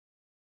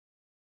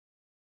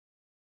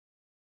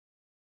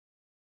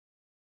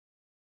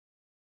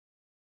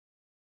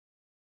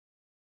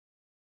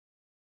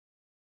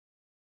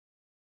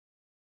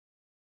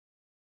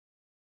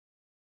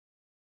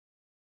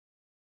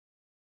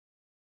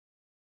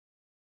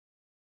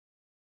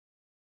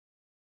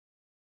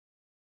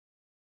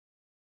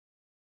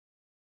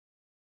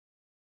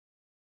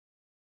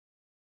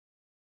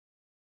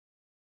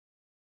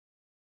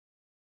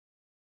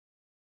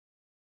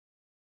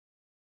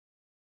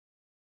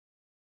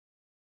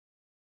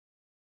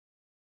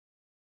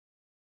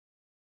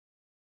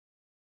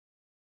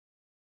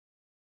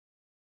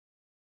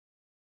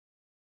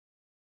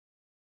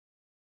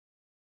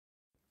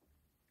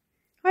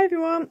Hi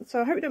everyone,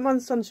 so I hope you don't mind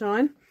the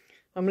sunshine.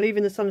 I'm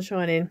leaving the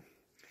sunshine in.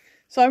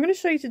 So I'm going to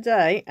show you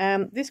today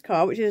this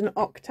card, which is an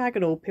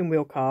octagonal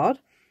pinwheel card.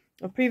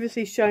 I've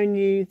previously shown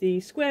you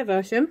the square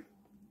version,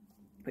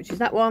 which is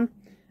that one,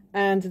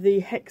 and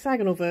the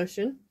hexagonal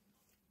version,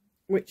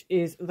 which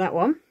is that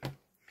one.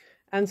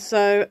 And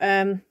so,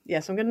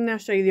 yes, I'm going to now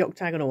show you the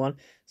octagonal one.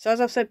 So as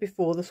I've said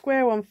before, the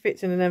square one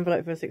fits in an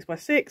envelope for a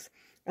 6x6,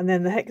 and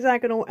then the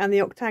hexagonal and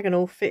the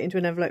octagonal fit into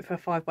an envelope for a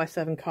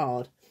 5x7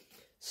 card.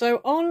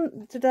 So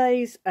on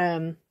today's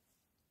card,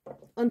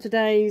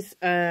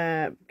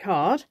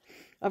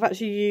 I've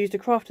actually used a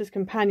Crafter's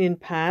Companion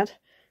pad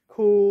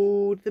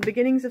called The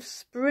Beginnings of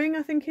Spring,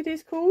 I think it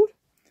is called.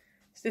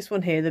 It's this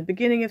one here, The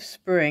Beginning of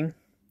Spring.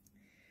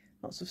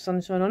 Lots of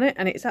sunshine on it,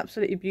 and it's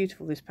absolutely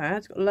beautiful, this pad.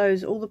 It's got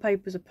loads, all the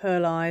papers are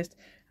pearlised,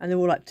 and they're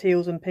all like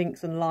teals and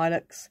pinks and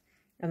lilacs,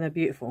 and they're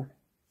beautiful.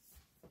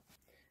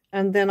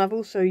 And then I've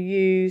also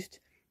used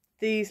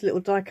these little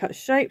die-cut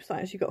shapes that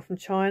I actually got from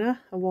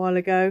China a while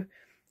ago.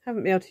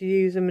 Haven't been able to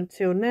use them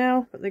until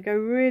now, but they go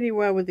really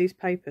well with these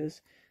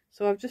papers.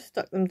 So I've just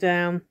stuck them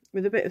down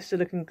with a bit of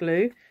silicone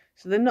glue.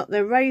 So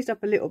they're raised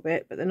up a little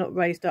bit, but they're not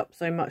raised up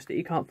so much that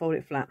you can't fold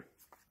it flat.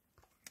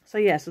 So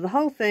yeah, so the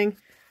whole thing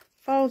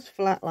folds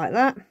flat like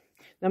that.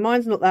 Now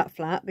mine's not that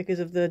flat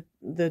because of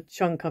the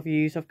chunk I've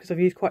used, because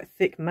I've used quite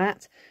thick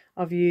mat.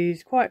 I've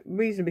used quite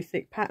reasonably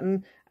thick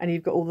pattern, and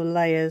you've got all the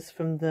layers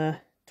from the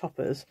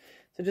toppers.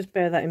 So just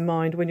bear that in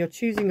mind when you're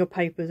choosing your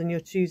papers and you're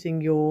choosing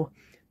your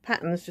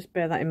patterns, just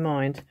bear that in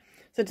mind.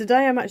 So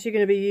today I'm actually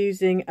going to be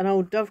using an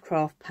old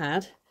Dovecraft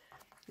pad,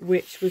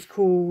 which was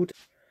called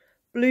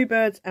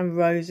Bluebirds and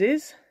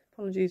Roses.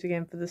 Apologies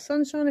again for the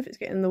sunshine if it's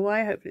getting in the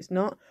way, hopefully it's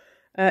not.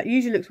 It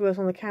usually looks worse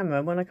on the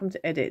camera. When I come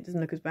to edit, it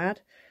doesn't look as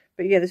bad.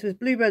 But yeah, this was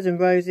Bluebirds and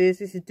Roses.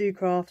 This is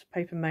Dovecraft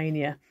Paper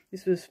Mania.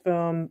 This was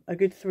from a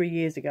good 3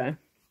 years ago.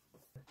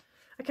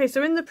 Okay,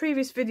 so in the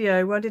previous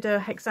video where I did a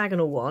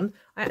hexagonal one,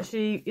 I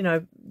actually,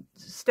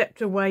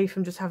 stepped away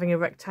from just having a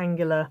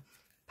rectangular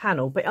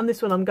panel. But on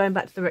this one, I'm going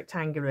back to the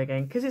rectangular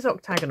again. Because it's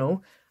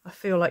octagonal, I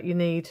feel like you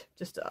need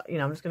just,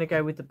 I'm just going to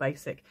go with the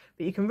basic.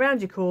 But you can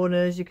round your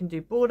corners, you can do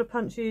border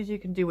punches, you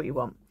can do what you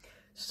want.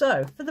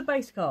 So, for the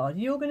base card,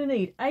 you're going to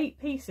need 8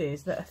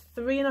 pieces that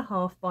are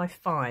 3.5 by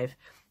 5.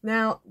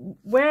 Now,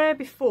 where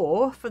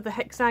before, for the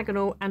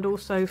hexagonal and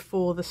also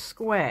for the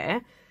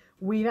square,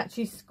 we've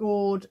actually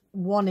scored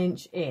 1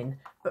 inch in.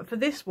 But for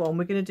this one,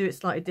 we're going to do it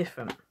slightly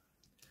different.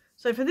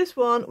 So for this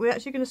one, we're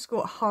actually going to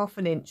score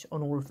 1/2 inch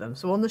on all of them.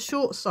 So on the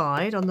short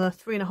side, on the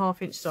 3.5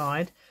 inch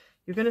side,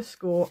 you're going to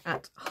score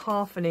at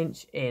 1/2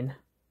 inch in.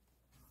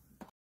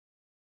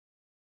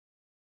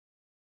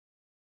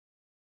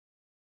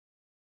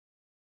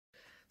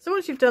 So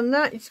once you've done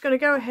that, you're just going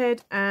to go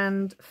ahead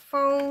and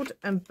fold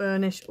and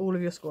burnish all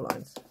of your score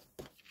lines.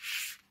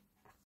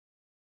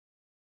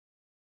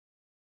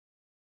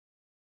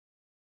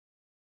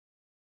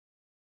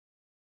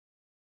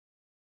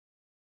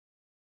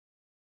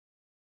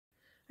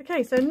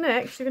 Okay, so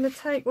next you're going to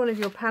take one of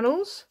your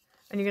panels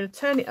and you're going to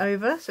turn it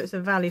over so it's a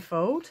valley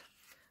fold.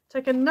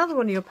 Take another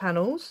one of your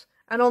panels,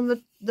 and on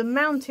the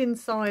mountain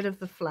side of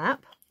the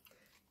flap,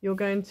 you're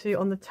going to,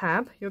 on the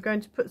tab, you're going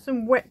to put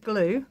some wet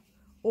glue,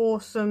 or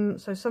some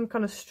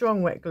kind of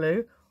strong wet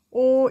glue,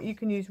 or you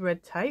can use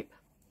red tape,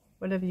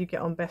 whatever you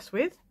get on best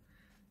with.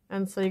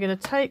 And so you're going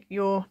to take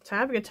your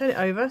tab, you're going to turn it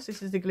over, so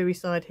this is the gluey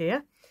side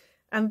here,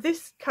 and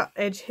this cut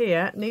edge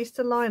here needs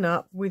to line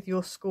up with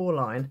your score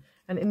line,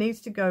 and it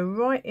needs to go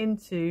right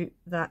into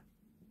that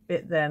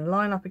bit there and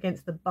line up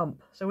against the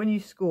bump. So when you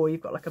score,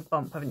 you've got like a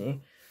bump, haven't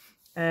you?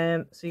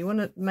 So you want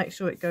to make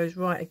sure it goes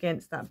right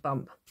against that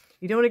bump.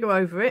 You don't want to go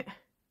over it,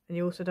 and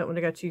you also don't want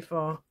to go too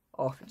far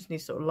off. It just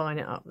needs to sort of line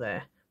it up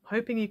there. I'm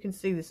hoping you can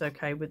see this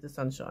okay with the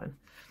sunshine.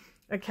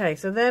 Okay,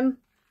 so then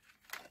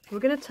we're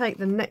going to take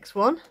the next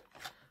one,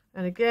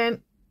 and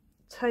again,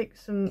 take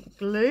some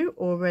glue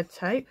or red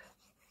tape,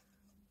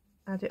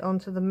 add it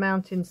onto the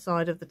mountain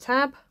side of the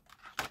tab,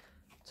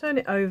 turn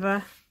it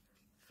over,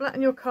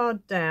 flatten your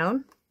card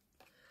down,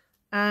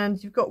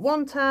 and you've got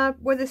one tab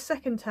where the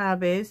second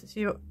tab is,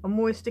 so I'm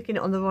always sticking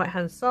it on the right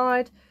hand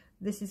side.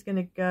 This is going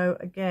to go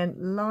again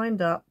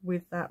lined up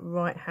with that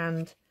right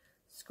hand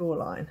score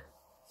line.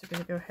 So we're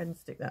going to go ahead and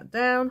stick that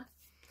down.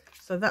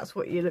 So that's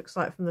what it looks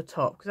like from the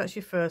top, because that's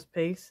your first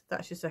piece,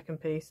 that's your second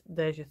piece,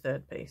 there's your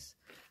third piece.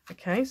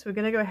 Okay, so we're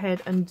going to go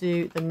ahead and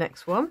do the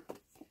next one.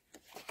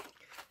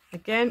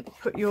 Again,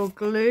 put your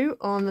glue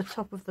on the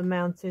top of the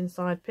mountain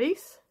side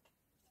piece.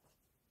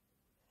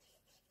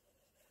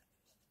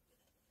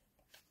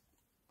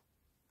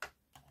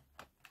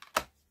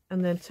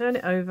 And then turn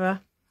it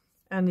over,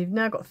 and you've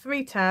now got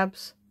 3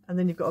 tabs, and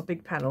then you've got a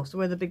big panel. So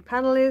where the big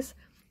panel is,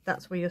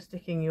 that's where you're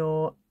sticking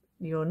your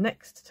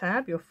next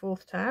tab, your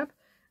 4th tab,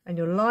 and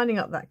you're lining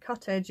up that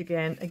cut edge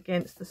again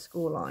against the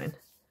score line.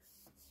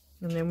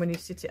 And then when you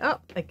sit it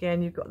up,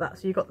 again, you've got that.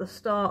 So you've got the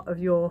start of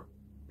your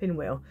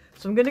pinwheel.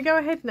 So I'm going to go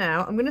ahead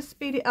now. I'm going to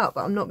speed it up,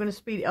 but I'm not going to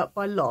speed it up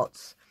by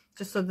lots,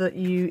 just so that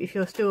if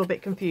you're still a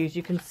bit confused,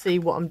 you can see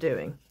what I'm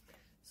doing.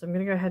 So I'm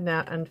going to go ahead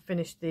now and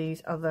finish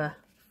these other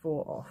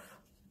 4 off.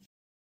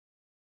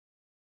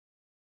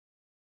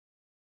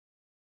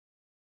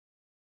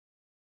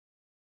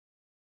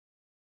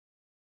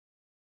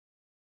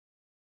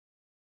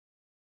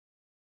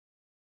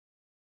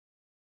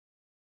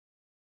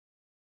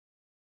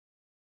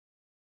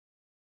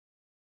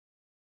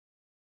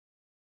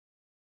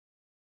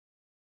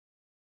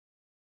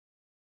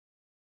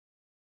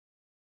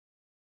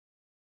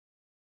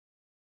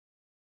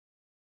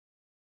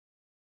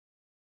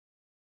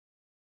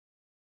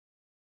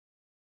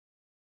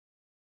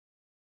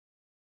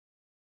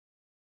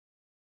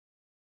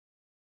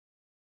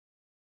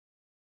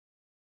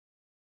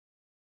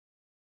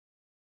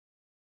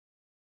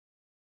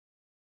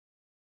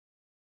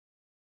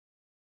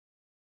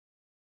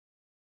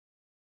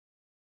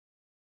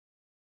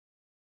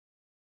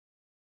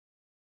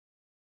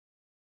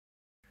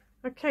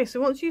 Okay, so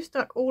once you've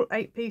stuck all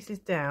 8 pieces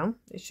down,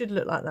 it should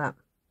look like that.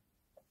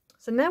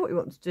 So now what you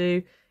want to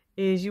do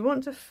is you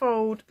want to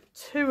fold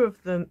 2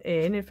 of them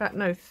in. In fact,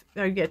 no,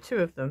 2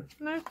 of them.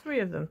 No, 3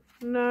 of them.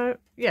 No,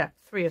 yeah,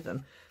 3 of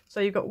them.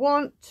 So you've got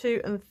 1,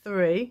 2 and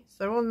 3.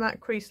 So on that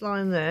crease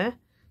line there,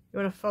 you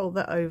want to fold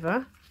that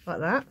over like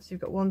that. So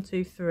you've got 1,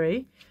 2,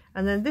 3.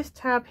 And then this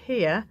tab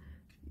here,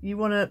 you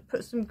want to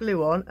put some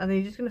glue on, and then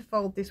you're just going to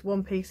fold this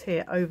one piece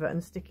here over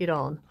and stick it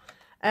on.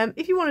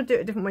 If you want to do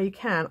it a different way, you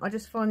can. I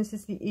just find this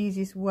is the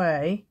easiest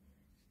way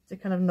to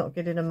kind of not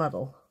get in a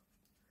muddle.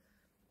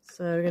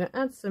 So we're going to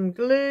add some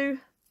glue,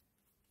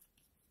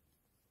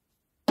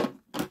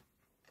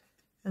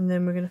 and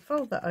then we're going to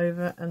fold that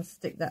over and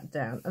stick that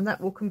down, and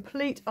that will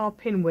complete our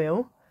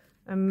pinwheel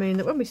and mean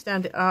that when we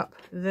stand it up,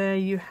 there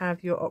you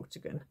have your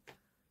octagon.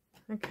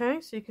 Okay,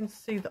 so you can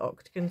see the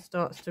octagon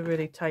starts to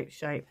really take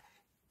shape.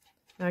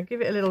 Now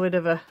give it a little bit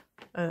of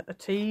a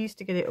tease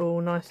to get it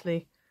all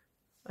nicely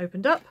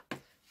opened up,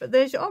 but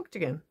there's your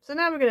octagon. So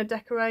now we're going to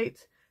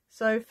decorate.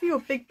 So for your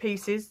big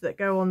pieces that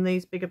go on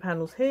these bigger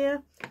panels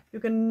here,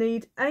 you're going to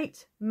need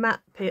 8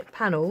 matte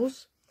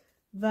panels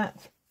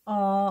that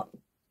are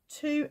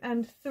 2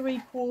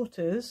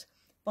 3/4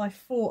 by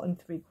 4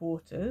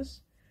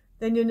 3/4.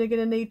 Then you're going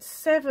to need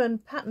 7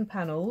 pattern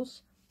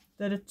panels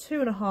that are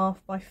 2 1/2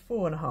 by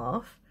 4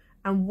 1/2,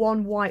 and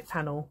 1 white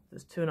panel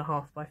that's 2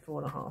 1/2 by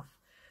 4 1/2.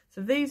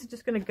 So these are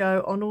just going to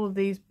go on all of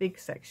these big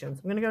sections.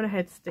 I'm going to go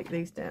ahead and stick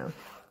these down.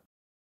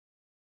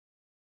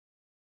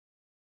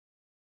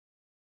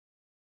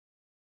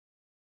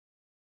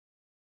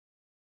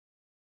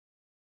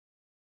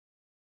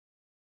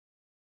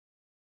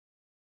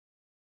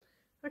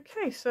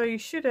 Okay, so you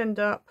should end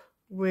up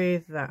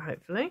with that,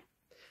 hopefully.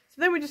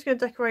 So then we're just going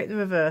to decorate the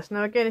reverse.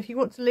 Now again, if you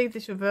want to leave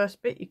this reverse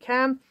bit, you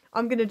can.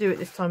 I'm going to do it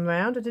this time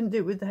around. I didn't do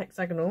it with the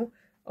hexagonal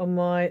on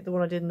the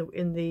one I did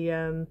in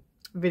the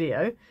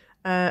video,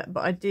 but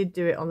I did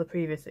do it on the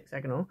previous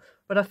hexagonal.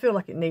 But I feel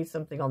like it needs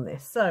something on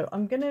this. So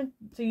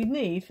so you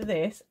need for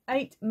this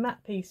 8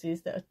 matte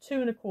pieces that are 2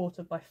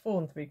 1/4 by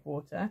 4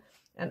 3/4,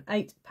 and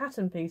 8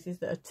 pattern pieces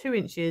that are 2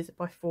 inches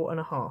by 4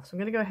 1/2. So I'm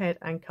going to go ahead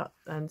and cut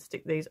and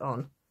stick these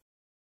on.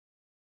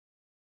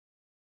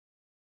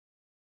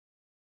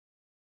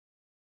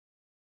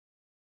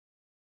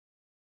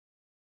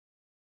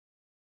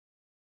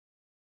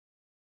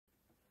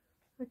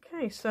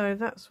 Okay, so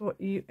that's what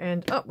you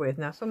end up with.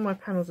 Now some of my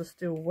panels are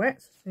still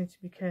wet, so I need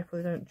to be careful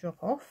they don't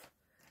drop off.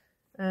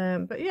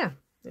 But yeah,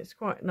 it's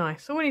quite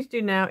nice. So what we need to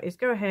do now is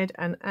go ahead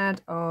and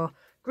add our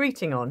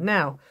greeting on.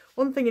 Now,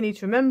 one thing you need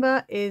to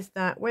remember is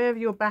that wherever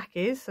your back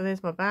is, so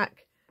there's my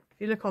back.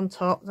 If you look on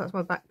top, that's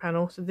my back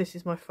panel. So this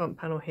is my front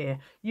panel here.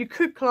 You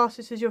could class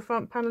this as your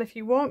front panel if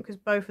you want, because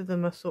both of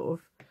them are sort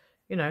of,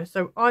 you know,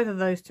 so either of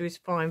those two is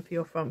fine for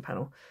your front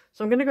panel.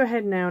 So I'm going to go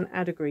ahead now and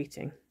add a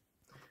greeting.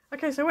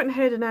 Okay, so I went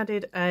ahead and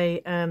added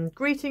a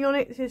greeting on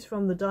it. This is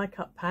from the die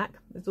cut pack.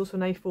 There's also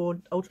an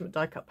A4 ultimate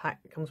die cut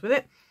pack that comes with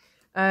it.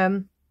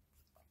 I'm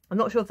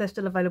not sure if they're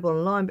still available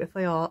online, but if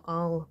they are,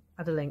 I'll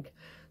add a link.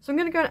 So I'm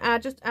going to go and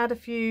add a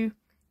few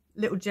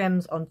little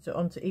gems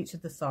onto each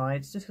of the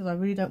sides, just because I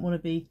really don't want to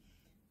be,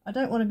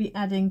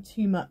 adding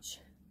too much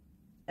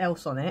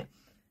else on it.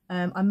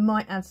 I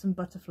might add some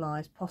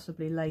butterflies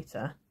possibly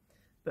later,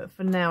 but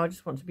for now I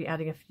just want to be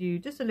adding a few,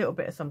 just a little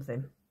bit of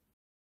something.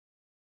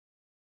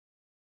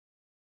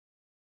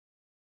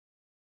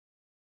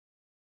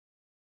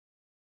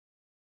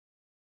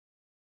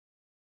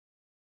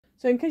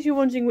 So in case you're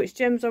wondering which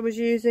gems I was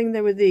using,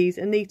 there were these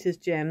Anita's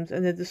gems,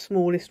 and they're the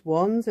smallest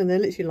ones, and they're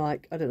literally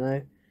like, I don't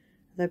know,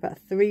 they're about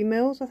 3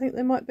 mils, I think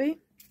they might be.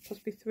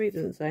 Possibly 3, it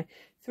doesn't say.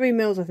 3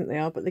 mils I think they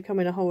are, but they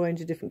come in a whole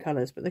range of different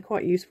colours, but they're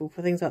quite useful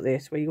for things like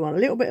this, where you want a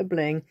little bit of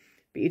bling,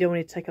 but you don't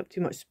want to take up too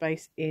much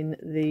space in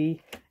the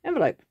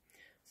envelope.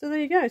 So there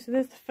you go. So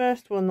there's the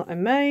first one that I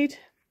made,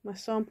 my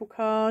sample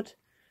card.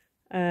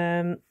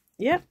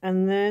 Yeah,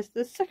 and there's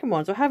the second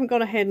one. So I haven't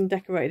gone ahead and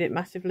decorated it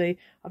massively.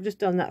 I've just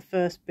done that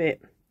first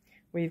bit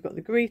where you've got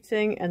the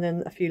greeting and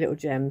then a few little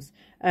gems.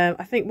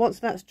 I think once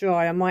that's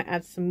dry, I might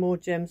add some more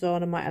gems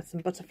on. I might add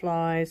some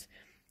butterflies,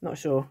 not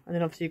sure. And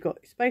then obviously you've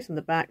got space on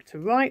the back to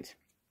write.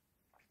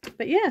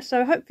 But yeah,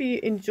 so hopefully you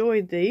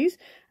enjoyed these.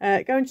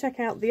 Go and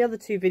check out the other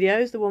 2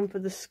 videos, the one for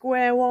the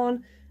square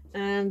one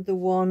and the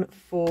one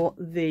for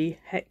the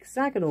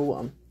hexagonal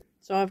one.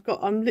 So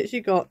I'm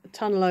literally got a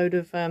ton load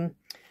of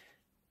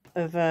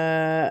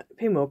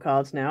pinwheel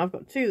cards now. I've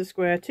got 2 the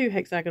square, 2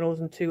 hexagonals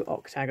and 2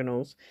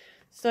 octagonals.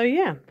 So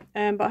yeah,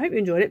 but I hope you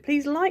enjoyed it.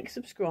 Please like,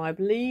 subscribe,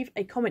 leave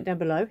a comment down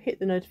below, hit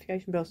the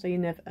notification bell so you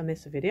never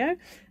miss a video,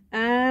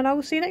 and I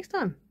will see you next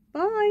time.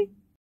 Bye!